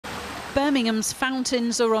Birmingham's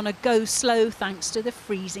fountains are on a go-slow thanks to the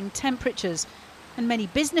freezing temperatures. And many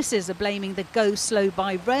businesses are blaming the go-slow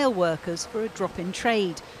by rail workers for a drop in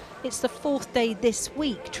trade. It's the fourth day this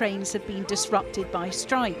week trains have been disrupted by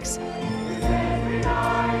strikes.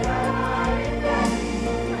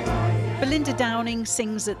 Belinda Downing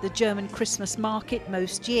sings at the German Christmas market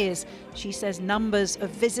most years. She says numbers of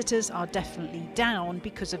visitors are definitely down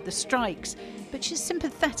because of the strikes, but she's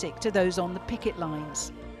sympathetic to those on the picket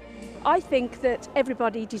lines. I think that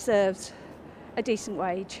everybody deserves a decent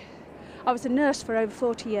wage. I was a nurse for over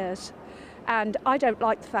 40 years, and I don't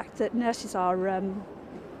like the fact that nurses are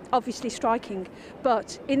obviously striking,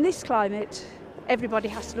 but in this climate, everybody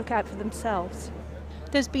has to look out for themselves.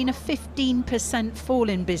 There's been a 15% fall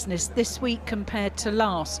in business this week compared to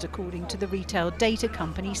last, according to the retail data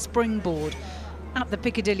company Springboard. At the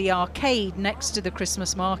Piccadilly Arcade next to the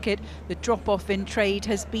Christmas market, the drop-off in trade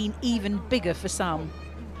has been even bigger for some.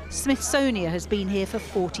 Smithsonia has been here for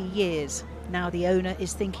 40 years. Now the owner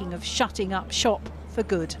is thinking of shutting up shop for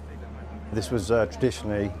good. This was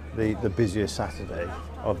traditionally the busiest Saturday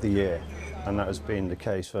of the year, and that has been the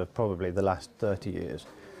case for probably the last 30 years.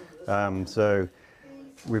 So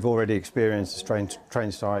we've already experienced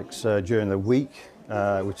train strikes during the week,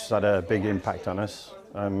 which has had a big impact on us.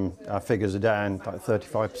 Our figures are down by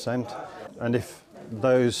 35%. And if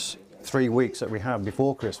those 3 weeks that we have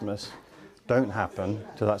before Christmas don't happen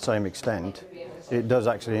to that same extent, it does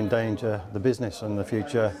actually endanger the business and the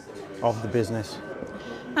future of the business.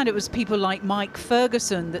 And it was people like Mike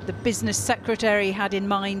Ferguson that the business secretary had in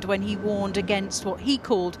mind when he warned against what he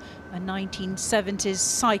called a 1970s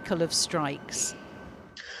cycle of strikes.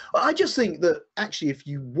 I just think that actually if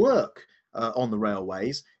you work on the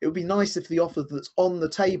railways, it would be nice if the offer that's on the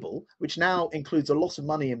table, which now includes a lot of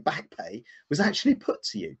money in back pay, was actually put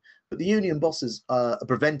to you. But the union bosses are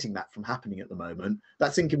preventing that from happening at the moment.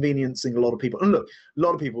 That's inconveniencing a lot of people. And look, a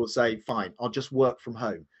lot of people will say, fine, I'll just work from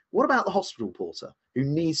home. What about the hospital porter who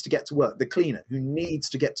needs to get to work, the cleaner who needs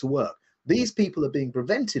to get to work? These people are being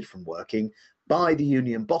prevented from working by the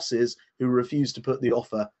union bosses who refuse to put the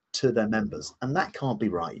offer to their members. And that can't be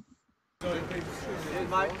right.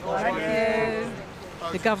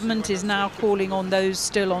 The government is now calling on those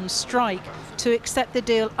still on strike to accept the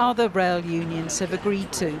deal other rail unions have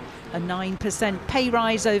agreed to, a 9% pay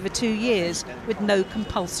rise over 2 years with no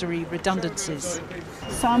compulsory redundancies.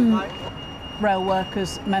 Some rail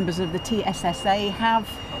workers, members of the TSSA, have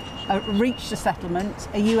reached a settlement.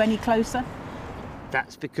 Are you any closer?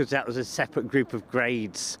 That's because that was a separate group of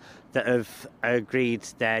grades that have agreed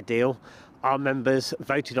their deal. Our members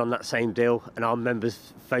voted on that same deal, and our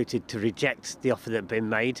members voted to reject the offer that had been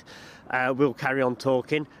made. We'll carry on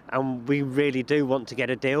talking, and we really do want to get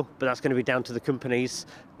a deal, but that's going to be down to the companies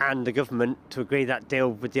and the government to agree that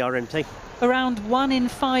deal with the RMT. Around 1 in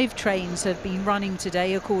 5 trains have been running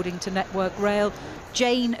today, according to Network Rail.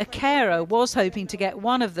 Jane, a carer, was hoping to get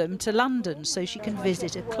one of them to London so she can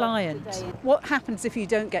visit a client. What happens if you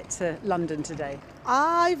don't get to London today?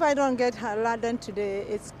 If I don't get to London today,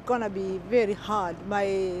 it's going to be very hard.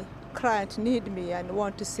 My client need me and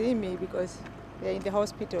want to see me because they're in the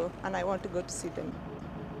hospital and I want to go to see them.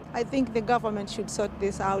 I think the government should sort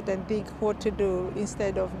this out and think what to do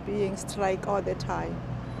instead of being strike all the time.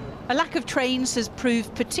 A lack of trains has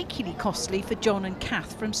proved particularly costly for John and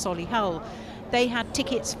Kath from Solihull. They had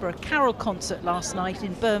tickets for a carol concert last night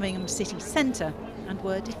in Birmingham city centre and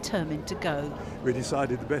were determined to go. We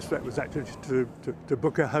decided the best bet was actually to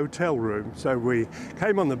book a hotel room. So we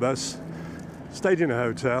came on the bus, stayed in a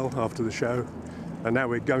hotel after the show, and now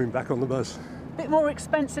we're going back on the bus. A bit more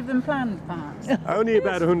expensive than planned, perhaps? Only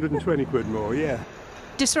about 120 quid more, yeah.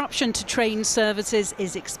 Disruption to train services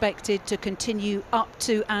is expected to continue up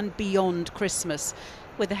to and beyond Christmas,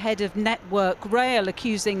 with the head of Network Rail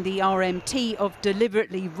accusing the RMT of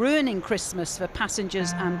deliberately ruining Christmas for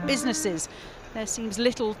passengers and businesses. There seems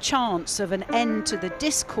little chance of an end to the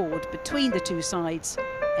discord between the two sides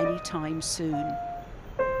anytime soon.